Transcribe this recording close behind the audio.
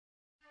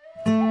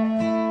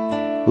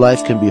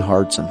Life can be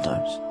hard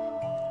sometimes.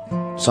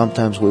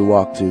 Sometimes we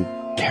walk through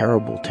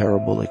terrible,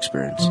 terrible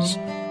experiences.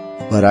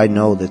 But I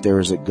know that there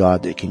is a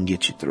God that can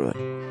get you through it.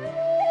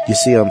 You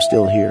see, I'm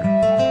still here.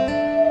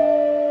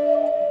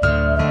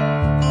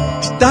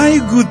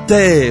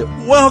 Good.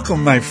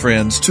 Welcome, my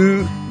friends,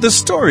 to The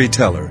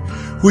Storyteller,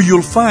 where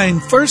you'll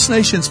find First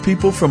Nations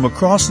people from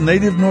across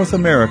native North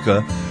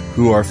America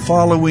who are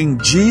following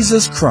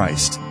Jesus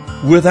Christ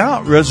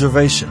without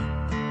reservation.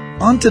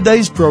 On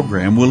today's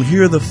program, we'll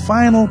hear the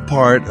final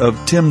part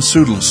of Tim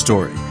Tsoodle's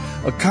story,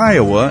 a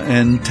Kiowa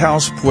and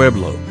Taos,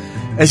 Pueblo,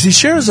 as he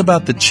shares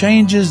about the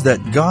changes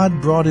that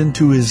God brought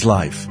into his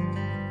life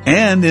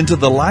and into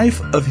the life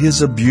of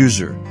his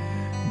abuser.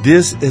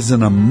 This is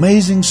an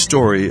amazing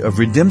story of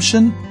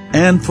redemption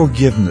and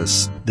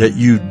forgiveness that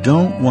you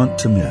don't want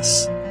to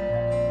miss.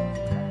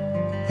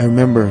 I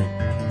remember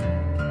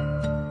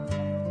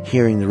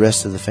hearing the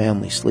rest of the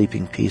family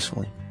sleeping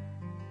peacefully.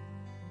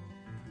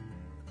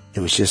 It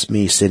was just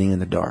me sitting in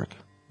the dark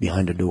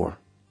behind a door.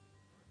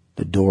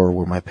 The door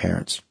where my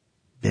parents'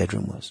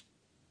 bedroom was.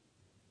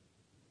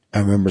 I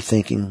remember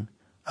thinking,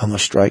 I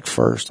must strike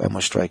first. I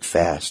must strike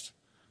fast.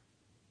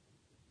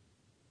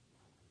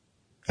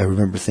 I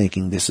remember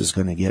thinking, this is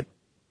going to get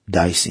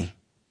dicey.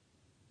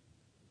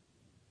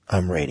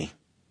 I'm ready.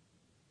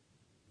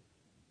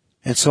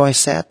 And so I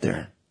sat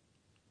there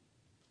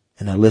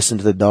and I listened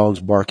to the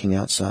dogs barking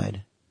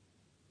outside.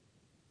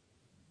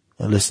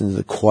 I listened to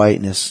the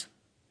quietness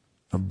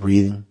of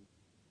breathing.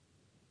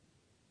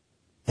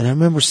 And I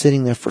remember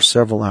sitting there for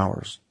several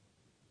hours.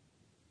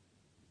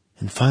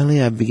 And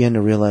finally I began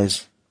to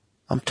realize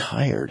I'm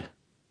tired.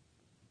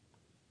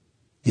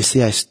 You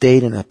see, I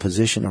stayed in a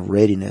position of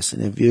readiness.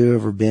 And if you've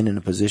ever been in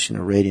a position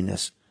of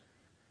readiness,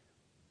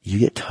 you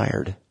get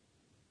tired.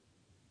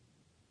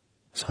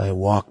 So I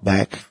walked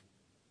back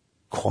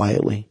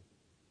quietly.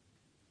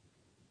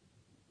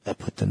 I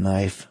put the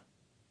knife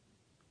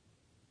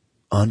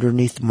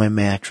underneath my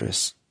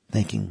mattress,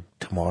 thinking,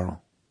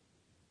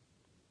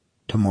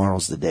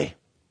 tomorrow's the day.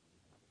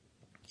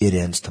 It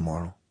ends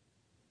tomorrow.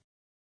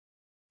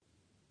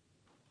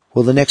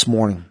 Well, the next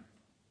morning,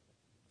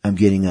 I'm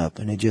getting up,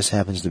 and it just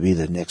happens to be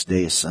the next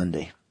day is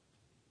Sunday.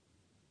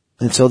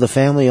 And so the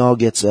family all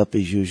gets up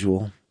as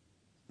usual.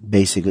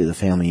 Basically, the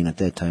family at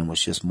that time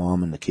was just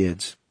mom and the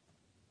kids.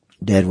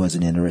 Dad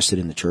wasn't interested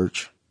in the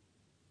church.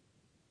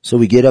 So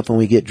we get up and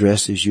we get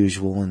dressed as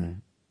usual,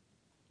 and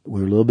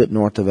we're a little bit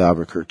north of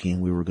Albuquerque,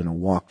 and we were going to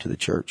walk to the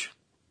church.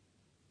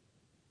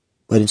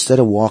 But instead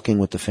of walking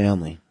with the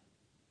family,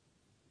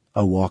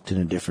 I walked in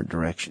a different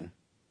direction.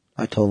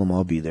 I told them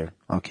I'll be there.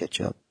 I'll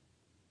catch up.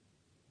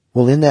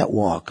 Well, in that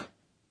walk,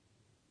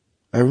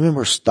 I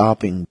remember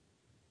stopping.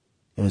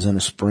 It was on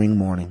a spring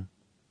morning,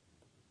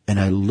 and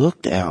I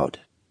looked out,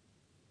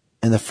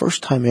 and the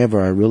first time ever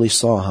I really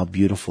saw how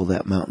beautiful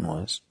that mountain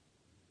was.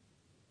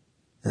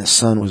 And the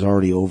sun was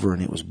already over,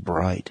 and it was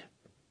bright.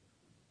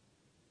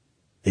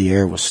 The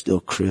air was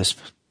still crisp.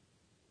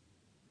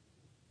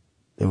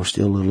 There was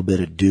still a little bit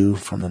of dew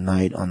from the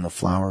night on the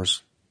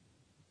flowers,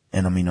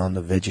 and on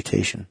the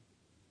vegetation.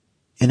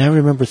 And I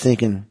remember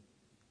thinking,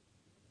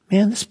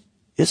 man,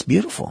 it's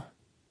beautiful.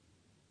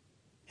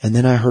 And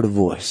then I heard a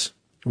voice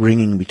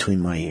ringing between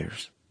my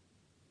ears,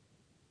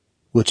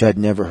 which I'd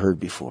never heard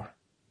before.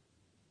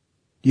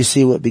 You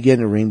see, what began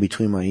to ring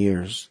between my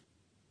ears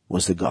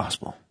was the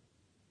gospel.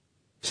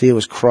 See, it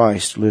was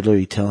Christ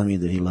literally telling me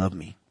that he loved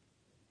me.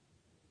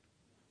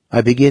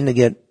 I began to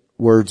get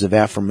words of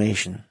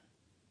affirmation.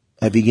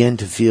 I began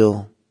to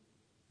feel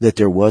that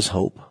there was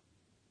hope.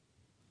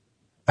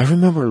 I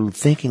remember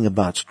thinking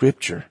about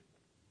Scripture.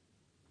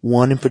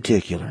 One in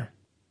particular,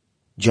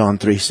 John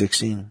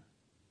 3:16.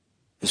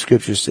 The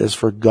Scripture says,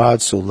 "For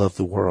God so loved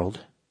the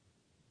world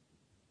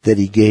that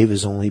he gave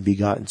his only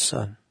begotten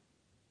Son,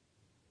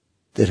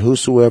 that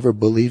whosoever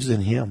believes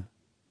in him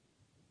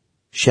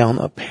shall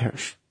not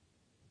perish,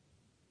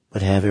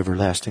 but have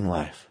everlasting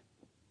life."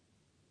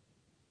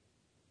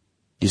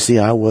 You see,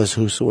 I was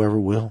whosoever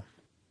will.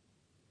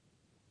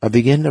 I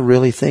began to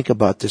really think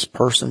about this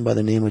person by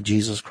the name of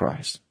Jesus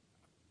Christ.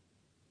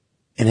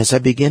 And as I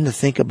began to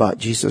think about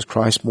Jesus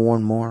Christ more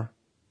and more,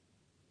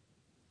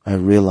 I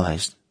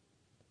realized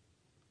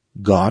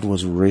God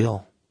was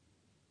real.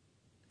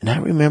 And I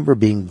remember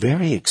being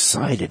very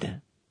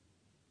excited.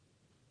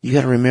 You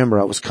got to remember,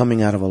 I was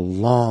coming out of a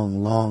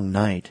long, long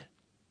night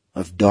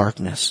of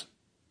darkness.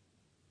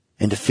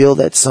 And to feel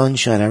that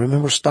sunshine, I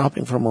remember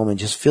stopping for a moment,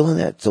 just feeling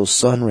those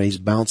sun rays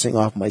bouncing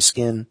off my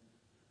skin.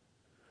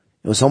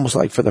 It was almost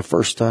like for the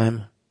first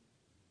time,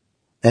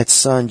 that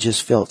sun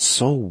just felt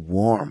so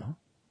warm,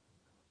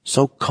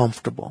 so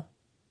comfortable.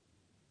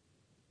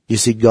 You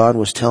see, God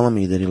was telling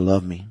me that he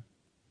loved me.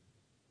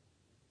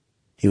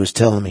 He was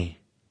telling me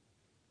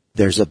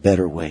there's a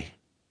better way.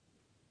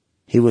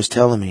 He was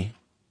telling me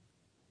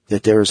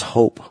that there is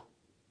hope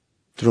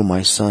through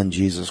my Son,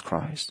 Jesus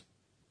Christ.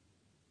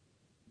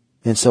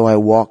 And so I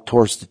walked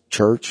towards the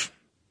church.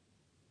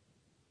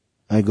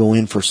 I go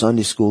in for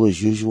Sunday school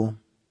as usual.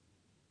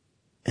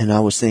 And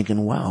I was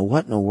thinking, wow,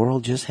 what in the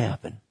world just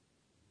happened?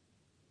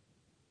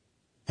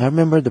 I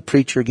remember the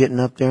preacher getting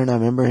up there, and I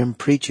remember him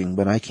preaching,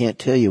 but I can't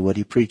tell you what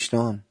he preached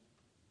on.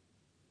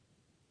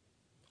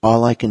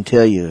 All I can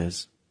tell you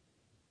is,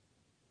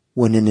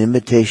 when an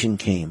invitation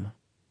came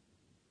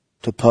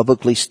to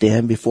publicly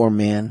stand before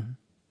man,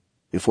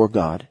 before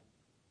God,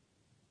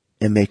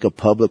 and make a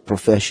public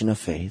profession of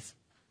faith,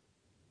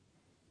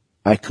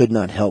 I could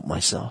not help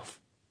myself.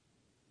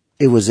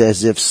 It was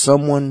as if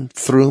someone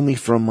threw me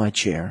from my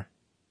chair,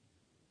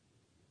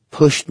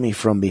 pushed me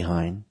from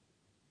behind,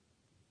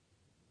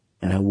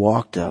 and I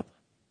walked up.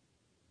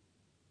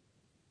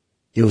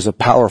 It was a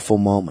powerful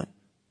moment,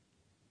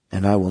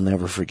 and I will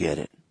never forget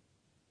it.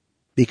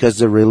 Because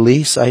the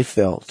release I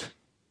felt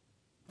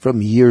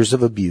from years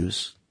of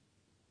abuse,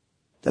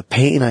 the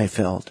pain I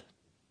felt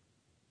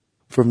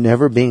from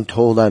never being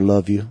told I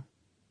love you,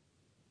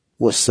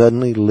 was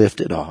suddenly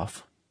lifted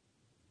off,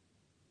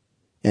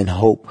 and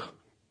hope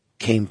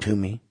came to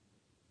me.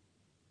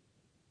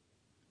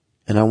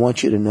 And I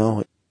want you to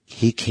know,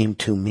 He came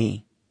to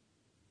me.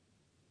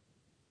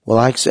 Well,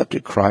 I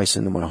accepted Christ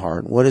into my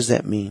heart. What does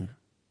that mean?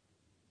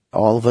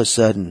 All of a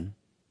sudden,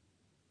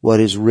 what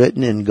is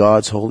written in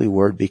God's holy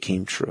word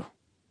became true.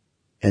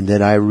 And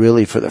that I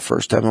really, for the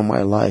first time in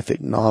my life,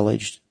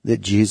 acknowledged that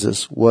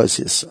Jesus was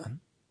His Son.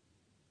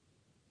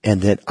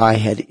 And that I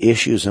had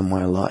issues in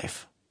my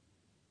life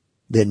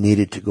that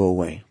needed to go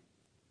away.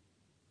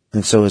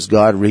 And so as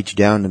God reached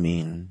down to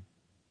me and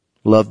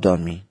loved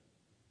on me,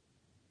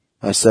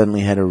 I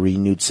suddenly had a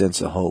renewed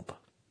sense of hope.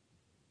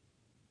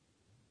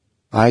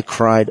 I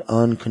cried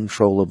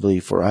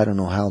uncontrollably for I don't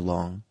know how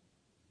long.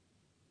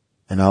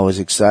 And I was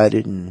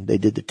excited, and they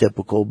did the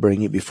typical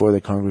bring it before the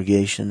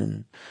congregation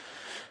and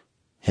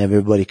have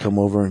everybody come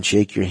over and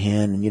shake your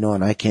hand. And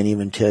and I can't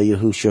even tell you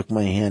who shook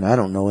my hand. I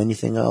don't know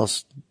anything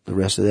else the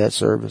rest of that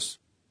service.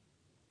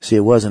 See,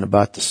 it wasn't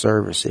about the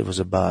service. It was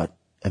about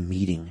a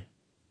meeting.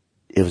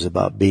 It was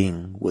about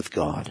being with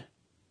God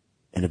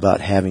and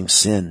about having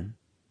sin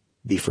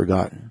be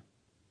forgotten.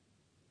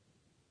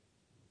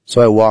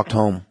 So I walked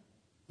home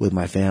with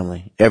my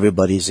family.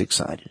 Everybody's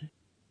excited.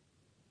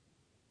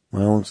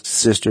 My own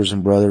sisters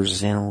and brothers are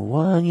saying,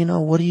 well,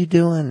 what are you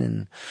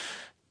doing?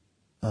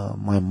 And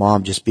my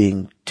mom just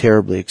being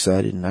terribly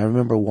excited. And I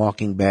remember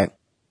walking back,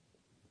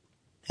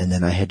 and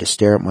then I had to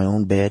stare at my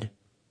own bed.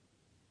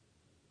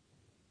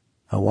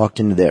 I walked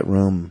into that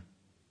room.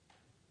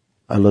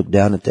 I looked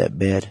down at that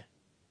bed,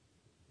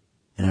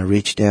 and I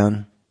reached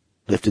down,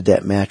 lifted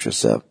that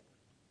mattress up,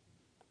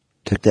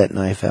 took that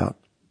knife out,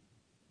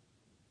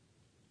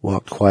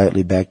 walked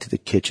quietly back to the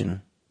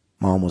kitchen.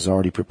 Mom was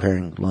already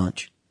preparing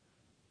lunch.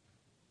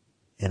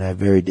 And I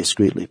very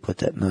discreetly put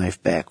that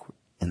knife back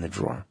in the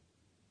drawer.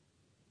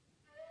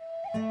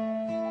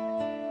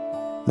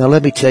 Now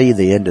let me tell you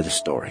the end of the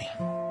story.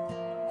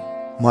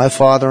 My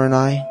father and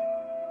I,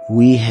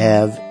 we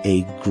have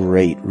a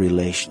great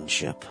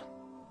relationship.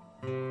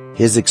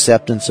 His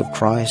acceptance of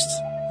Christ,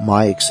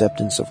 my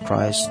acceptance of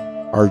Christ,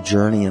 our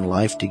journey in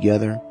life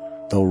together,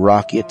 though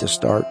rocky at the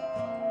start,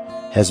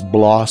 has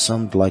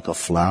blossomed like a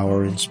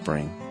flower in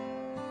spring.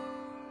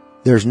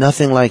 There's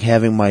nothing like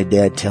having my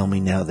dad tell me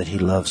now that he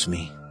loves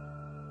me.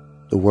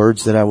 The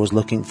words that I was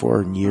looking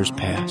for in years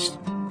past,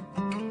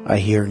 I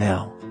hear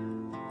now.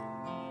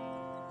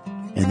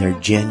 And they're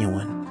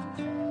genuine,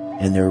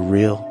 and they're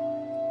real,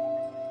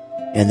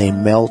 and they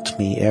melt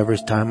me every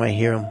time I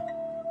hear them.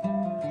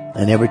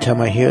 And every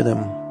time I hear them,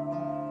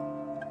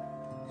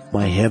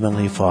 my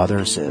Heavenly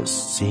Father says,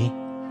 see,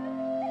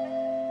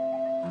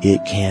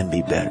 it can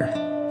be better,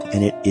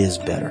 and it is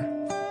better.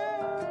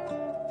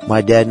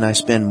 My dad and I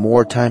spend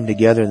more time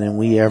together than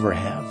we ever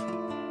have,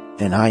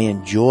 and I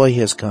enjoy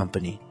his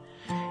company.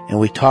 And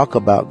we talk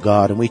about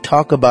God, and we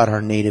talk about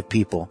our native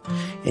people,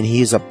 and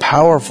he is a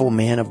powerful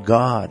man of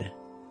God.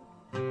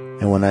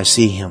 And when I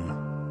see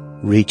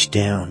him reach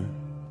down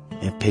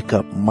and pick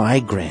up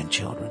my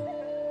grandchildren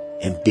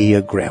and be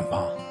a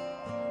grandpa,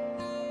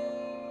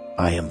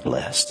 I am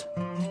blessed.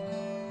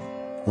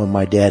 When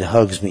my dad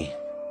hugs me,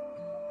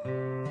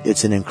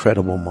 it's an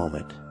incredible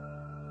moment.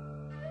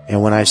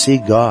 And when I see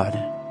God,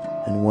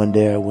 and one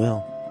day I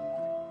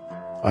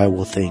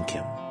will thank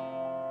him.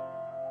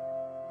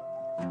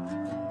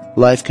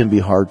 Life can be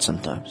hard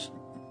sometimes.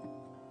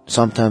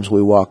 Sometimes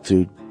we walk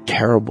through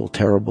terrible,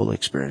 terrible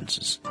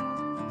experiences.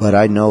 But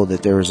I know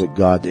that there is a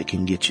God that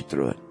can get you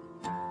through it.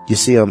 You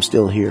see, I'm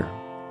still here.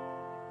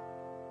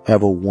 I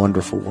have a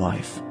wonderful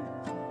wife.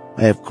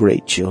 I have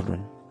great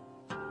children.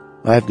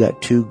 I've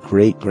got 2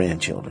 great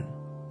grandchildren.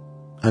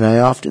 And I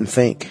often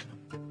think,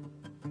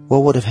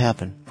 what would have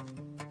happened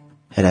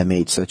had I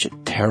made such a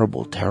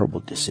terrible,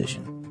 terrible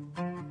decision?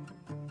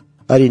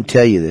 I didn't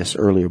tell you this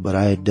earlier, but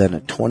I had done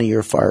a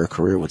 20-year fire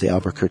career with the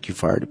Albuquerque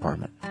Fire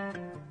Department.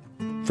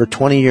 For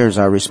 20 years,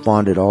 I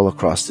responded all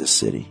across this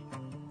city.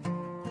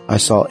 I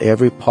saw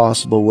every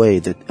possible way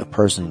that a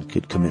person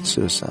could commit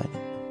suicide.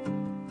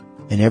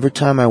 And every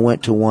time I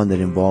went to one that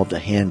involved a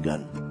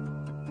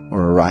handgun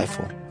or a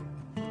rifle,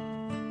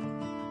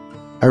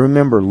 I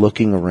remember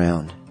looking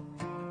around.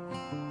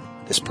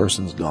 This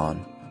person's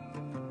gone.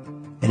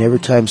 And every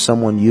time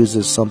someone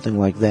uses something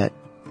like that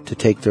to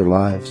take their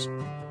lives,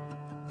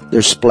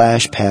 There's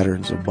splash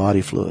patterns of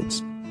body fluids.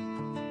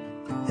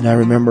 And I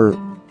remember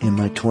in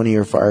my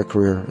 20-year fire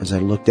career, as I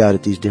looked out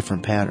at these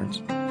different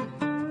patterns,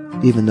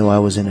 even though I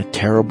was in a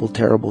terrible,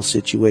 terrible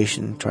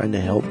situation trying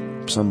to help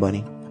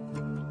somebody,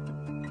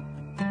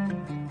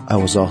 I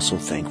was also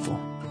thankful.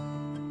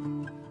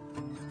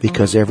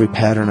 Because every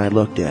pattern I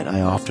looked at,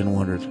 I often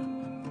wondered,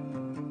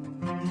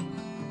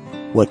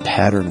 what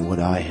pattern would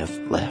I have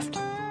left?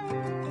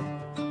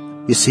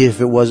 You see,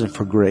 if it wasn't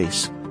for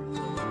grace,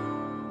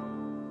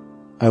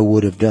 I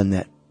would have done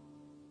that.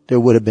 There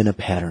would have been a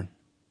pattern.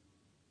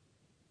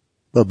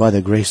 But by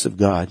the grace of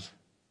God,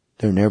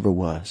 there never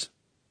was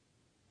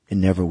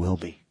and never will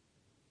be.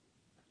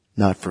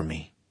 Not for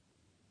me.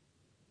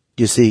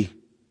 You see,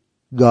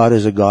 God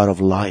is a God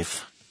of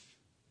life.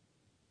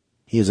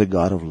 He is a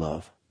God of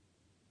love.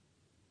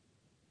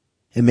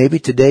 And maybe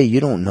today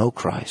you don't know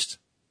Christ,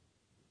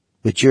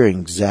 but you're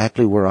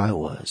exactly where I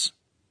was.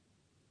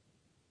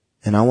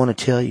 And I want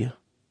to tell you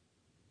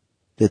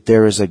that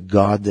there is a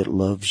God that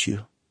loves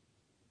you,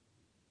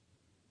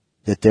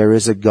 that there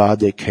is a God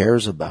that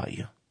cares about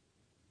you,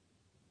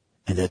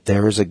 and that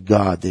there is a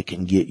God that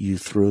can get you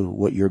through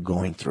what you're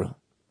going through.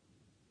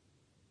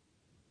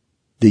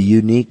 The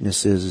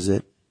uniqueness is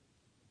that,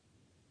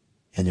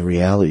 and the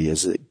reality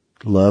is that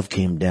love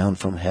came down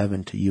from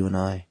heaven to you and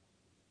I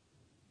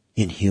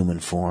in human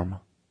form.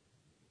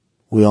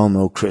 We all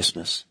know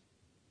Christmas.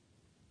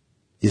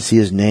 You see,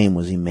 his name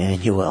was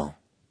Emmanuel.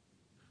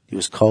 He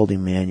was called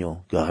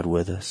Emmanuel, God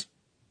with us.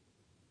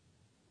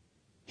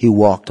 He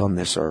walked on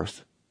this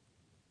earth.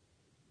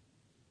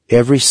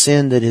 Every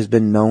sin that has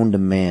been known to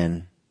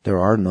man, there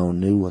are no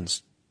new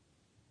ones.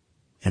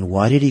 And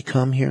why did he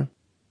come here?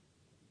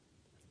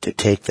 To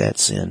take that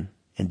sin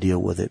and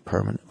deal with it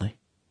permanently.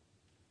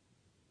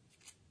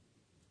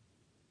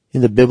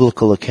 In the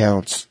biblical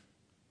accounts,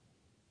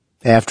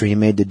 after he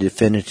made the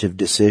definitive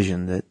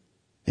decision that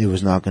it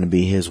was not going to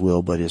be his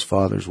will but his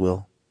Father's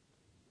will,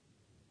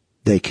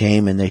 they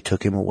came and they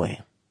took him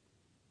away.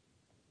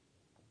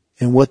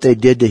 And what they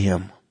did to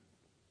him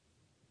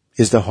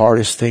is the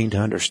hardest thing to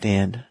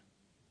understand.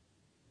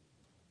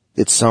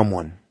 That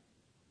someone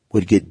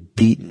would get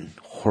beaten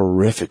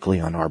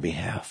horrifically on our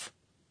behalf.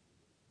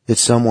 That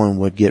someone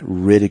would get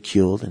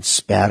ridiculed and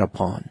spat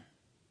upon.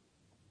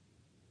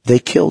 They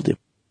killed him.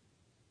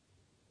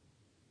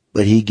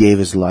 But he gave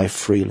his life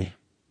freely.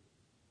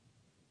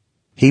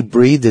 He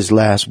breathed his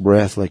last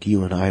breath like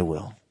you and I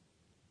will.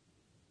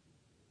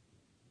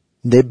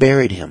 They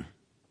buried him.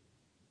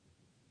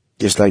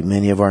 Just like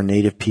many of our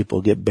native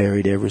people get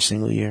buried every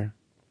single year.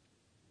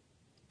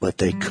 But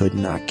they could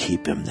not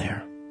keep him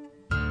there.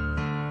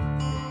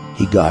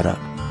 He got up.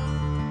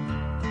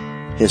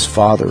 His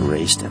Father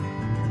raised him.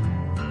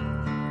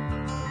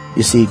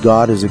 You see,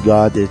 God is a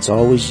God that's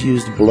always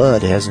used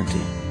blood, hasn't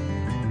he?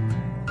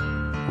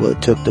 Well,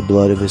 it took the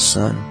blood of his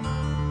Son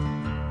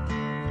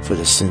for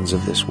the sins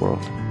of this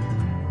world.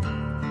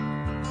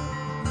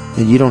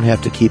 And you don't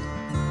have to keep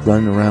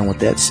running around with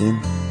that sin.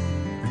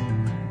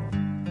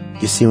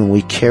 You see, when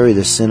we carry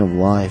the sin of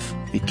life,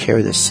 we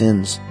carry the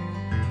sins,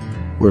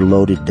 we're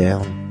loaded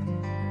down.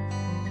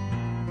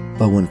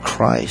 But when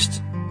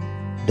Christ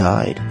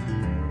died,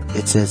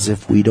 it's as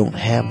if we don't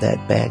have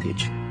that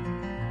baggage.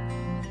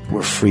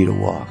 We're free to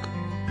walk.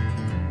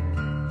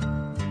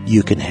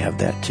 You can have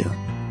that too.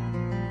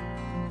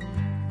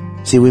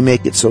 See, we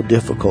make it so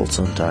difficult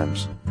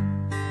sometimes.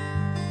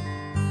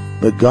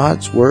 But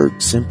God's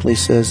Word simply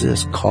says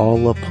this: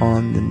 call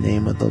upon the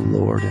name of the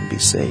Lord and be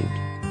saved.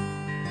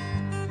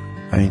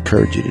 I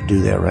encourage you to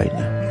do that right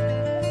now.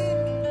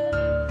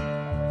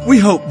 We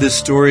hope this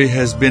story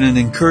has been an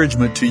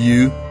encouragement to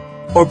you,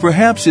 or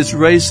perhaps it's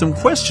raised some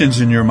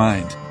questions in your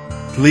mind.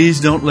 Please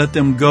don't let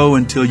them go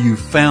until you've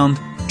found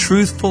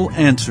truthful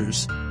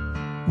answers.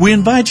 We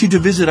invite you to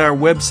visit our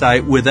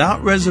website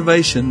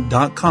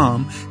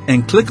withoutreservation.com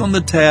and click on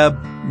the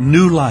tab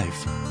New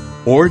Life,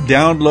 or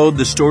download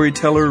the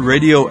Storyteller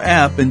radio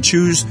app and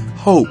choose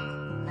Hope.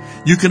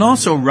 You can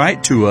also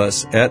write to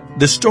us at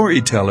The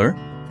Storyteller,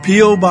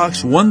 P.O.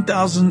 Box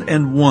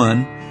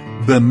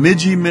 1001,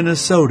 Bemidji,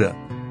 Minnesota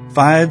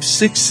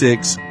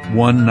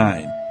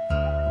 56619.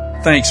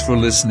 Thanks for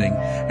listening.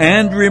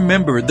 And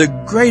remember, the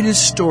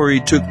greatest story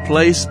took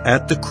place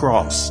at the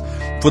cross.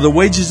 For the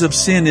wages of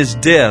sin is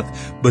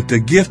death, but the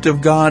gift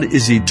of God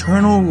is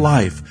eternal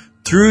life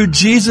through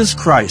Jesus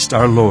Christ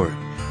our Lord.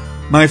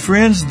 My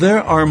friends,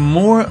 there are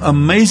more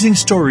amazing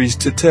stories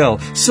to tell,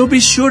 so be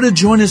sure to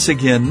join us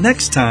again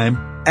next time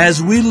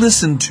as we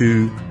listen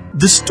to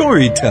The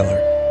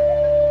Storyteller.